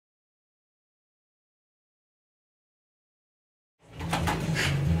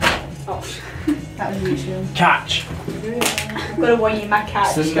Oh, that was YouTube. Catch! I've got to warn you, my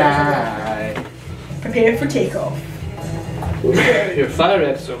catch. Tonight. Prepare for takeoff. Your fire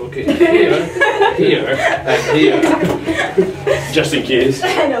exits are located here, here, and here. Just in case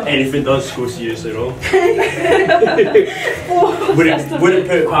anything does go seriously wrong. Wouldn't put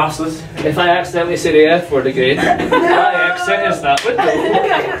it past us. If I accidentally say the F word again, my exit is that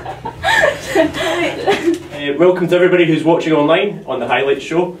window. Welcome to everybody who's watching online on the Highlights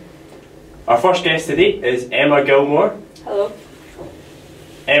Show. Our first guest today is Emma Gilmour. Hello.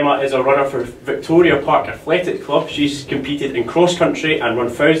 Emma is a runner for Victoria Park Athletic Club. She's competed in cross country and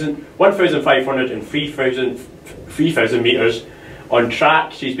 1,500 and 3,000 metres. On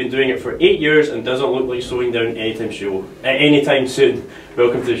track, she's been doing it for 8 years and doesn't look like slowing down anytime soon.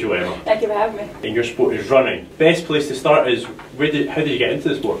 Welcome to the show, Emma. Thank you for having me. And your sport is running. Best place to start is, how did you get into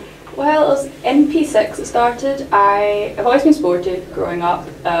the sport? Well, it was in P6 it started. I've always been sporty growing up.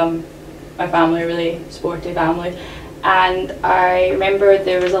 My family, really sporty family. And I remember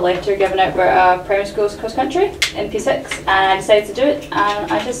there was a letter given out for primary school's cross country in P6, and I decided to do it,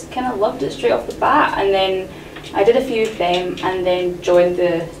 and I just kind of loved it straight off the bat. And then I did a few of them, and then joined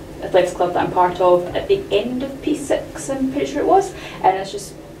the athletics club that I'm part of at the end of P6, I'm pretty sure it was, and it's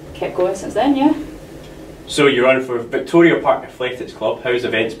just kept going since then, yeah. So you run for Victoria Park Athletics Club. How's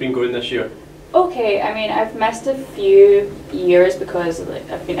events been going this year? Okay, I mean, I've missed a few years because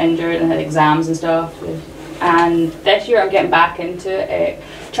I've been injured and had exams and stuff. And this year I'm getting back into it.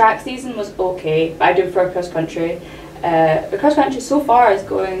 Track season was okay, but I do prefer cross country. The cross country so far is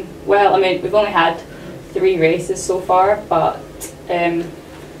going well. I mean, we've only had 3 races so far, but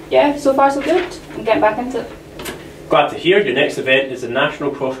yeah, so far so good. I'm getting back into it. Glad to hear. Your next event is the National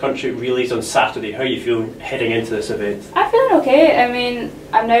Cross Country Relays on Saturday. How are you feeling heading into this event? I'm feeling okay. I mean,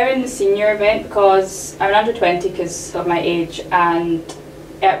 I'm now in the senior event because I'm under 20 because of my age, and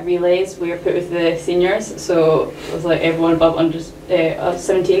at relays we were put with the seniors, so it was like everyone above under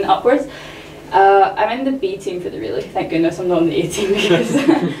 17 upwards. I'm in the B team for the relay. Thank goodness I'm not in the A team because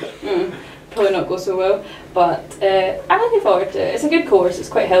probably not go so well. But I'm looking forward to it. It's a good course. It's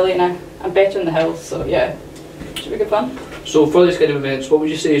quite hilly, and I'm better in the hills, so yeah. Should be good fun. So for this kind of events, what would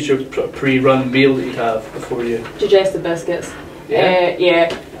you say is your pre-run meal that you'd have before you? Digestive biscuits. Yeah.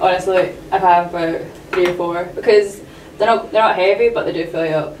 Yeah. Honestly, I've had about 3 or 4 because they're not heavy, but they do fill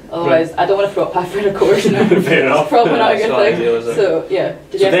you up. Otherwise, right. I don't want to throw up halfway the course. You know? Fair enough. It's probably not a good thing. Ideal, so yeah.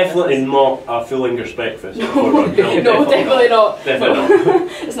 So definitely not a full English breakfast. No, definitely not. Definitely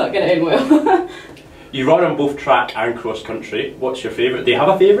not. It's not going to end well. You run on both track and cross country. What's your favourite? Do you have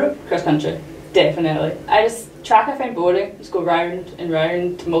a favourite? Cross country. Definitely. Track I find boring, just go round and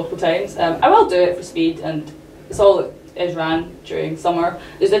round multiple times. I will do it for speed, and it's all it is ran during summer.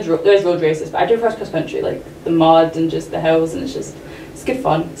 There's road races, but I do cross country, like the mud and just the hills, and it's good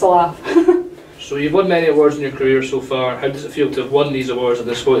fun, it's a laugh. So you've won many awards in your career so far. How does it feel to have won these awards in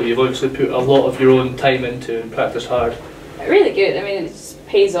this sport that you've obviously put a lot of your own time into and practiced hard? Really good. I mean, it just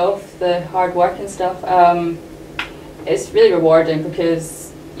pays off the hard work and stuff. It's really rewarding because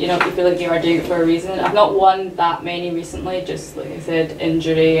you feel like you are doing it for a reason. I've not won that many recently, just like I said,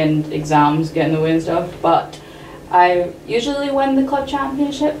 injury and exams get in the way and stuff, but I usually win the club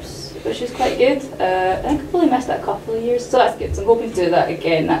championships, which is quite good. I think I've only missed that a couple of years, so that's good. So I'm hoping to do that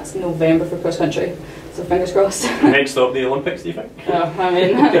again. That's November for cross country, so fingers crossed. Next up, the Olympics, do you think? I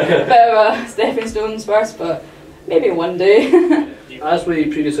mean, a bit of a stepping stones first, but maybe one day. As we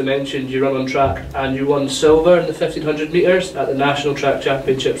previously mentioned, you run on track and you won silver in the 1500 metres at the National Track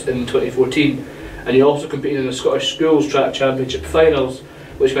Championships in 2014, and you also competed in the Scottish Schools Track Championship finals,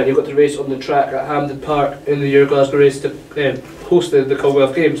 which meant you got to race on the track at Hampden Park in the year Glasgow race to host the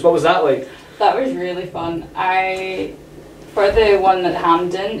Commonwealth Games. What was that like? That was really fun. For the one at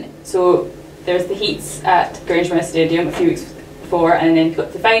Hampden, so there's the heats at Grangemouth Stadium a few weeks before, and then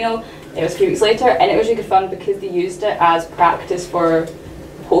got to the final. It was a few weeks later, and it was really good fun because they used it as practice for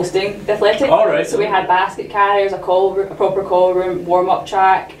hosting the athletic. Right. So we had basket carriers, a proper call room, warm-up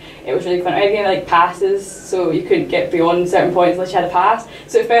track. It was really fun. I gave like passes, so you couldn't get beyond certain points unless you had a pass.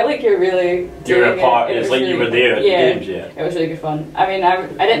 So it felt like you're really doing a part. it. It's like really, you were there at the games. Yeah. It was really good fun. I mean,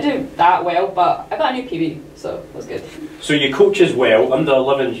 I didn't do that well, but I got a new PB, so it was good. So you coach as well. Under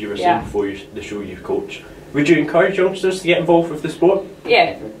 11s, you were saying before the show you coach. Would you encourage youngsters to get involved with the sport?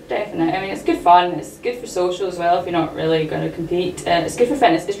 Yeah, definitely. I mean, it's good fun. It's good for social as well if you're not really going to compete. It's good for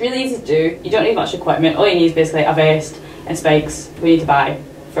fitness. It's really easy to do. You don't need much equipment. All you need is basically a vest and spikes we need to buy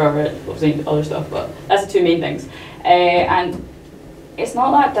for obviously other stuff, but that's the 2 main things. And it's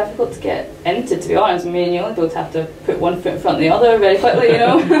not that difficult to get into, to be honest. I mean, you only have to put one foot in front of the other very quickly,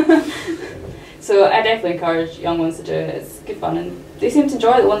 So I definitely encourage young ones to do it. It's good fun, and they seem to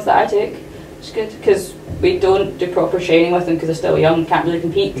enjoy the ones that I take, which is good because we don't do proper training with them because they're still young, can't really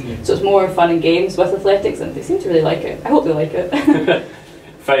compete. So it's more fun and games with athletics, and they seem to really like it. I hope they like it.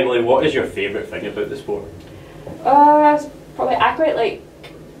 Finally, what is your favourite thing about the sport? Probably I quite like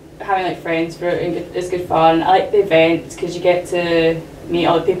having like friends for it, and it's good fun. I like the events because you get to meet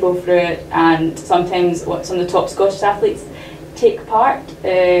other people through it, and sometimes some of the top Scottish athletes take part.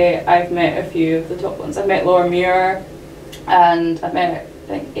 I've met a few of the top ones. I've met Laura Muir, and I've met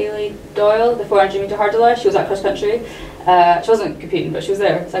I think Ailey Doyle, the 400 metre hurdler. She was at cross country. She wasn't competing, but she was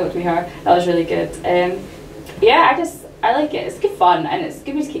there, so I got to meet her. That was really good. Yeah, I like it. It's good fun, and it's a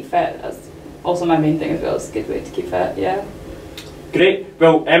good way to keep fit. That's also my main thing as well. It's a good way to keep fit. Yeah. Great.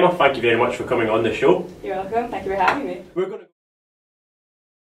 Well, Emma, thank you very much for coming on the show. You're welcome. Thank you for having me. We're going to.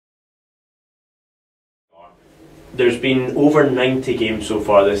 There's been over 90 games so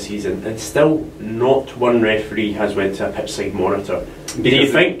far this season, and still not one referee has went to a pitch side monitor. Do you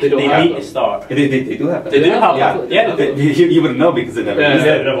think they need to start? They do have them. They do have them. Yeah. You wouldn't know because they never use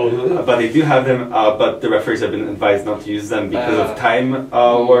them. Yeah. But they do have them. But the referees have been advised not to use them because of time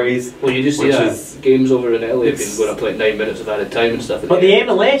worries. Well, you just see that games over in Italy have been going up to like 9 minutes of added time and stuff. But the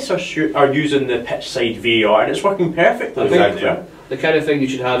MLS are using the pitch side VAR, and it's working perfectly. Exactly. The kind of thing you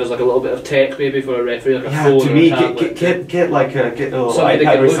should have is like a little bit of tech maybe for a referee, like a phone to me, or a tablet. get like a little Something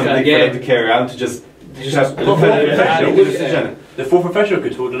iPad or look something at, for them to carry around to just have The fourth official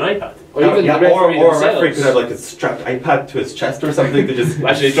could hold an iPad. Or even the referee or a referee could have like a strapped iPad to his chest or something to just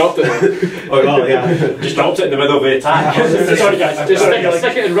actually dropped it. Oh well, yeah, just dropped it in the middle of the attack. Sorry guys, just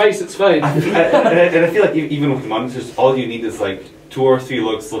stick it in rice, it's fine. and I feel like even with monitors, all you need is like 2 or 3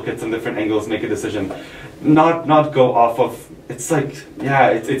 looks, look at some different angles, make a decision. Not go off of. It's like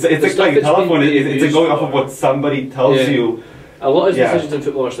it's like a telephone. It's going off of what somebody tells you. A lot of decisions in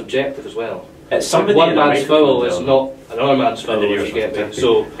football are subjective as well. It's somebody one man's foul is not another man's foul. If you get me.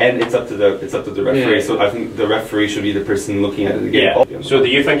 So and it's up to the referee. Yeah. So I think the referee should be the person looking at it again. Yeah. So do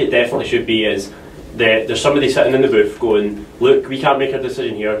you think it definitely should be there's somebody sitting in the booth going, look, we can't make a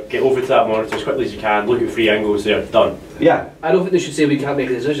decision here, get over to that monitor as quickly as you can, look at 3 angles there, done. Yeah. I don't think they should say we can't make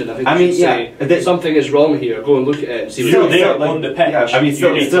a decision. I think they should say something is wrong here, go and look at it and see what you're there on the pitch. Yeah, I mean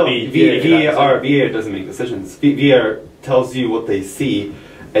still VAR doesn't make decisions. VAR tells you what they see,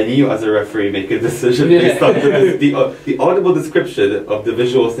 and you as a referee make a decision based on the audible description of the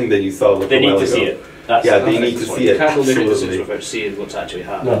visual thing that you saw. They need to see it. They need to see it. You can't make a decision without seeing what's actually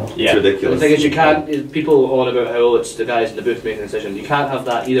happening. No. Yeah. It's ridiculous. The thing is, people on about how it's the guys in the booth making a decision. You can't have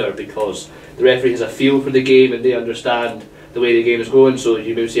that either because the referee has a feel for the game and they understand the way the game is going. So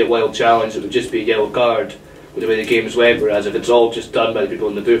you may see a wild challenge, it would just be a yellow card with the way the game's went. Whereas if it's all just done by the people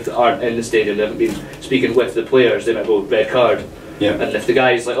in the booth that aren't in the stadium, they haven't been speaking with the players, they might go red card. Yeah. And if the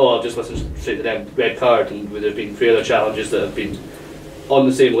guy's like, oh, I'll just listen straight to them, red card, and there's been 3 other challenges that have been on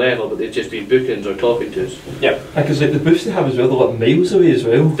the same level, but they've just been bookings or talking to us. Yeah, because like the booths they have as well, they're like miles away as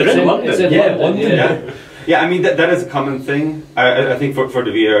well. They're in London. London. Yeah, I mean that is a common thing. I think for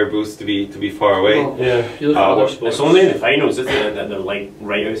the VAR booths to be far away. Well, it's only in the finals, isn't it, that they're like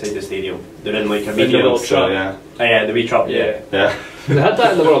right outside the stadium. They're in like a medium truck. The wee truck. Yeah. They had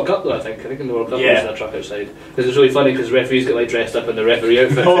that in the World Cup though, I think in the World Cup there was a truck outside. Because it's really funny because referees get like dressed up in the referee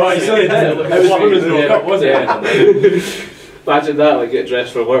outfit. Oh, I saw it. It was one of the World Cup, wasn't it? Imagine that, like get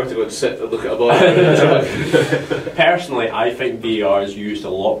dressed for work to go and sit and look at a ball. Personally, I think VAR is used a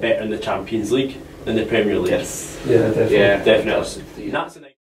lot better in the Champions League than the Premier League. Yes. Yeah, definitely. Yeah, definitely. That's a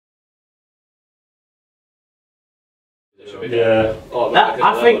nice. Yeah.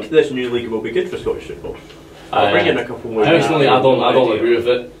 I think this new league will be good for Scottish football. I'll bring in a couple more. Personally, I don't agree with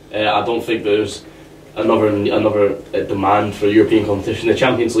it. I don't think there's another demand for European competition. The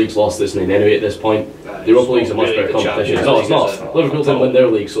Champions League's lost its name anyway at this point. The Europa League's a much better competition. No, it's not. Liverpool didn't win their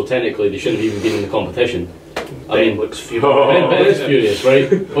league, so technically they shouldn't have even been in the competition. I mean, looks furious. It is furious,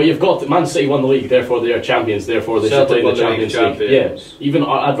 right? But you've got Man City won the league, therefore they are champions. Therefore they should play the Champions League. Yeah, even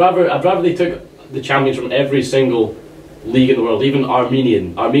I'd rather they took the champions from every single league in the world, even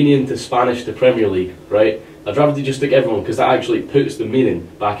Armenian to Spanish to Premier League, right? I'd rather they just took everyone because that actually puts the meaning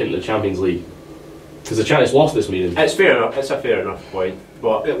back into the Champions League. Because the China's lost this meaning. It's fair enough. It's a fair enough point,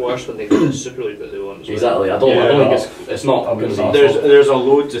 but a bit worse when they get the Super League that they want. Exactly. I don't think it's not. There's a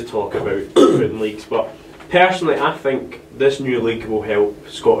load to talk about in leagues, but personally, I think this new league will help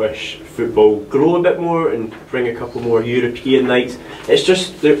Scottish football grow a bit more and bring a couple more European nights. It's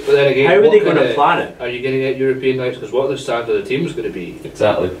just, but then again, how are they going to plan it? Are you going to get European nights? Because what the standard of the team is going to be?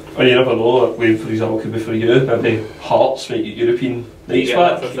 Exactly. Or you never know. Like, for example, could be for you. Maybe Hearts make you European nights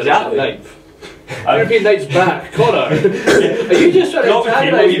back. Exactly. European night's back, Connor. Are you just trying to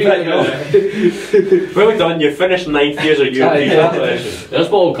antagonise me? Well done, you finished 9th years of European competition. That's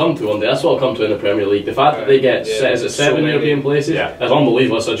what we'll come to one day. That's what will come to in the Premier League. The fact that they get is it 7 European places? Yeah. That's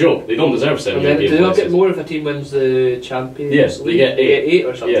unbelievable. It's a joke. They don't deserve 7 European places. Do they not get more if a team wins the Champions Yes, they League? get 8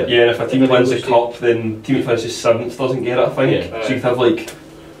 or something. Yeah, if a team wins the cup, then team that finishes 7th doesn't get it, I think. Yeah. So you could have like,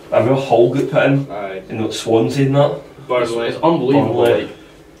 I remember Hull get put in, Aye. and like Swansea and that. It's unbelievable. Burnley. Like,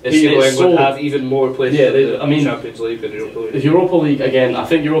 it's England so, would have even more places Yeah, in I mean, the Champions League than Europa League. the Europa League again. I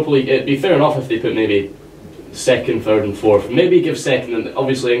think Europa League. It'd be fair enough if they put maybe 2nd, 3rd, and 4th. Maybe give 2nd, and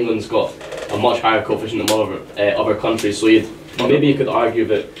obviously England's got a much higher coefficient than other countries. So maybe you could argue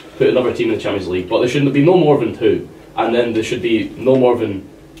that put another team in the Champions League, but there shouldn't be no more than 2, and then there should be no more than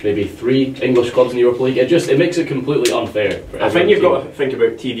maybe 3 English clubs in the Europa League. It makes it completely unfair. For I think you've got to think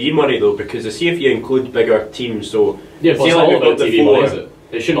about TV money though, because see if you include bigger teams, so yeah, but see it's like all we've about got the TV money, 4. is it?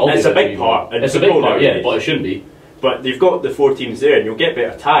 It shouldn't all It's be a about big TV part, money. and It's a big football part, yeah, nowadays. but it shouldn't be. But you've got the 4 teams there, and you'll get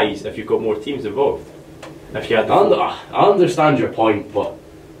better ties if you've got more teams involved. If you had the I understand your point, but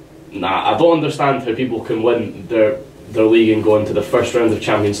I don't understand how people can win their league and go into the first round of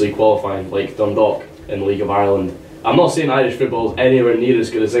Champions League qualifying like Dundalk in the League of Ireland. I'm not saying Irish football is anywhere near as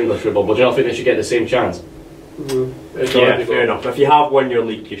good as English football, but do you not think they should get the same chance? Yeah, fair enough. If you have won your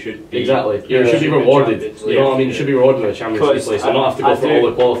league, you should be. Exactly. You should be rewarded. You know what I mean? You should be rewarded with a Champions League place and not have to go through all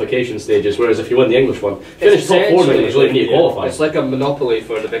the qualification stages, whereas if you win the English one, finish top 4 then you really need to qualify. It's like a monopoly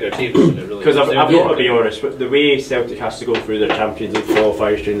for the bigger teams, isn't it, really? Because I've got to be honest, the way Celtic has to go through their Champions League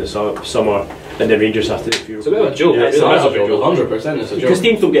qualifiers during the summer, and then Rangers have to do a few. It's a bit of a joke. Yeah, It's a joke, 100% it's a because joke.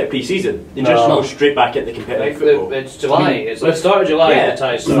 teams don't get pre-season. They just go straight back into competitive football. It's July. It's like start of July. Yeah, the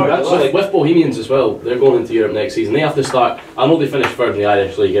ties start of start. July. Like with Bohemians as well, they're going into Europe next season. They have to start. I know they finished 3rd in the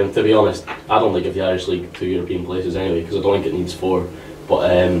Irish League, and to be honest, I don't think give the Irish League 2 European places anyway, because I don't think it needs 4. But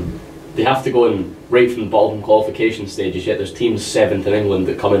they have to go in right from the bottom qualification stages. Yet there's teams 7th in England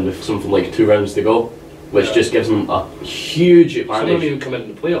that come in with something like 2 rounds to go, which just gives them a huge Some advantage. of them even come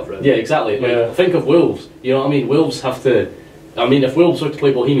in the playoff round. Yeah, exactly. Like, think of Wolves. You know what I mean? Wolves have to. I mean, if Wolves were to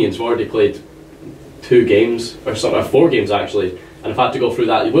play Bohemians, we've already played 2 games or something, or 4 games actually, and have had to go through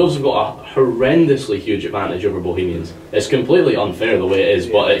that. Wolves have got a horrendously huge advantage over Bohemians. It's completely unfair the way it is,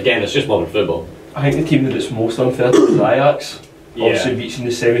 but again, it's just modern football. I think the team that it's most unfair to is Ajax. Obviously reaching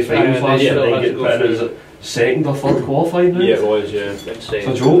the semi-finals last year and then get put in as a 2nd or 3rd qualifying round. Yeah, it was. Yeah, It's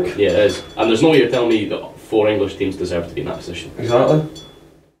a joke. Yeah, it is. And there's no way you're telling me that 4 English teams deserve to be in that position. Exactly.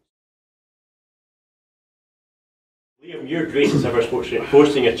 Liam, your greatest ever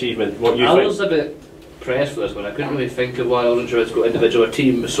sporting achievement. What you I think? was a bit pressed for this one. I couldn't really think of one. I wasn't sure it's got individual or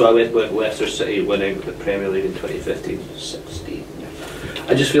team, so I went with Leicester City winning the Premier League in 2015-16.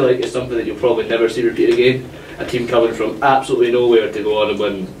 I just feel like it's something that you'll probably never see repeat again. A team coming from absolutely nowhere to go on and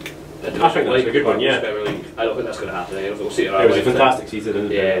win. I think that's a good one. Yeah, Premier League. I don't think that's going to happen. I don't think we'll see it. it was a fantastic season.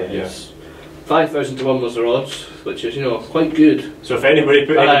 Isn't it? Yeah. 5,000 to 1 was the odds, which is, quite good. So if anybody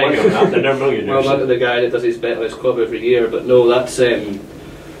put any money on that, they're millionaires. Well done to the guy that does his bet on his club every year, but no, that's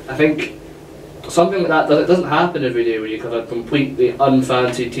I think something like that it doesn't happen every day, where you have a completely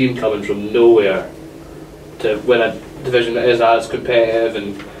unfancy team coming from nowhere to win a division that is as competitive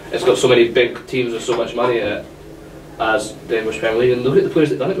and it's got so many big teams with so much money in it as the English Premier League. And look at the players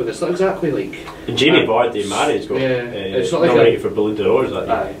that done it with. It's not exactly like And Jamie Vardy, Mary's got it's not like nominated for Ballon d'Or that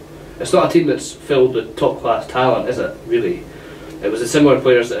year. aye. It's not a team that's filled with top class talent, is it? Really, it was the similar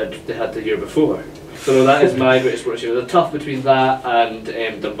players that they had the year before. So no, that is my greatest sports year. The tough between that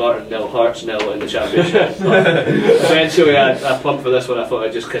and Dumbarton 0, Hearts 0 in the Championship. Eventually, I plumped for this one. I thought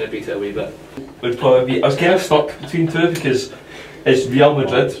I'd just kind of beat it a wee bit. Would probably be. I was kind of stuck between 2 because it's Real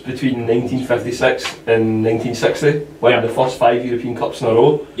Madrid between 1956 and 1960, winning the first 5 European Cups in a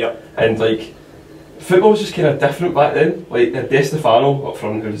row. Yep. And like, football was just kind of different back then. Like, De Stefano up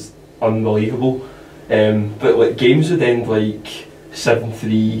front, it was unbelievable. But like, games would end like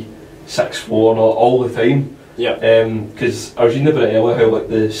 7-3, 6-4 all the time. Yeah. Because I was reading about it earlier how like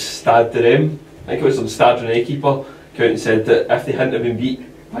the Stade de Reims, I think it was the Stade Rennais keeper, came out and said that if they hadn't have been beat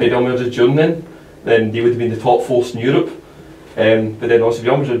by Real Madrid during then they would have been the top force in Europe. But then also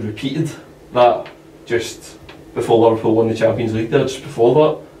Real Madrid repeated that just before Liverpool won the Champions League there, just before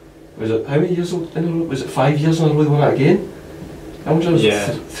that. Was it, how many years in a row? Was it 5 years in a row they won it again? Real Madrid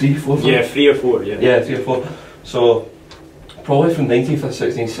was 3, 4, 5? Yeah, 3 or 4, yeah. Yeah, 3 or 4. So, probably from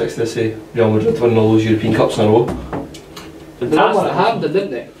 1956 to 1960, say Real Madrid winning all those European Cups in a row. They won at Hampden,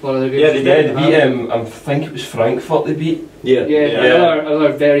 didn't they? One of the games. Yeah, they did. They beat, I think it was Frankfurt they beat. Yeah.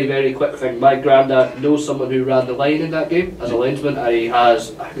 Another very, very quick thing. My granddad knows someone who ran the line in that game as a linesman, and he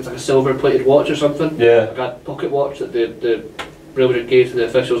has, I think it's like a silver plated watch or something. Yeah. Like a pocket watch that the Real Madrid gave to the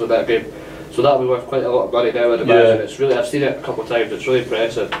officials of that game. So that'll be worth quite a lot of money now, I'd imagine. It's really, I've seen it a couple of times, it's really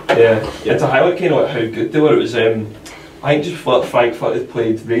impressive. Yeah, and to highlight kind of like how good they were, it was, I think just before Frankfurt had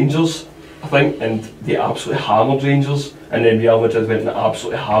played Rangers, I think, and they absolutely hammered Rangers, and then Real Madrid went and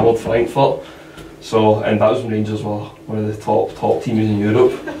absolutely hammered Frankfurt. So, and that was when Rangers were one of the top teams in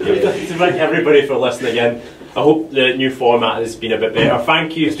Europe. To thank everybody for listening again. I hope the new format has been a bit better.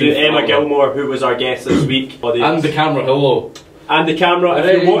 Thank you to Emma Gilmour, who was our guest this week. And the camera, hello. And the camera,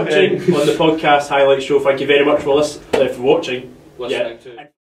 if you're watching on the podcast highlight show, thank you very much for watching. Listening to.